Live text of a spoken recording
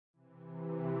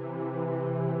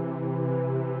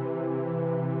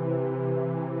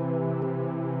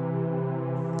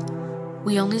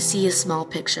We only see a small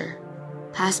picture.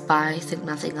 Pass by, think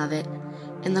nothing of it.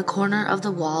 In the corner of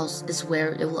the walls is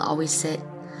where it will always sit,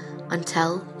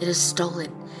 until it is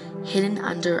stolen, hidden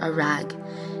under a rag.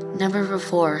 Never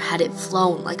before had it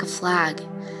flown like a flag.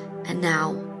 And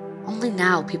now, only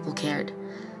now people cared.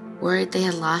 Worried they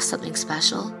had lost something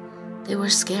special, they were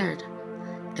scared.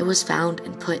 It was found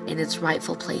and put in its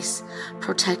rightful place,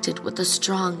 protected with a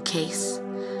strong case.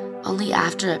 Only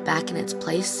after it back in its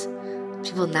place,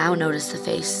 people now notice the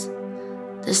face.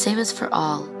 The same is for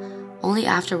all. Only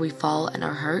after we fall and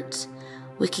are hurt,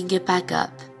 we can get back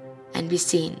up and be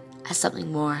seen as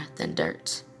something more than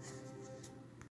dirt.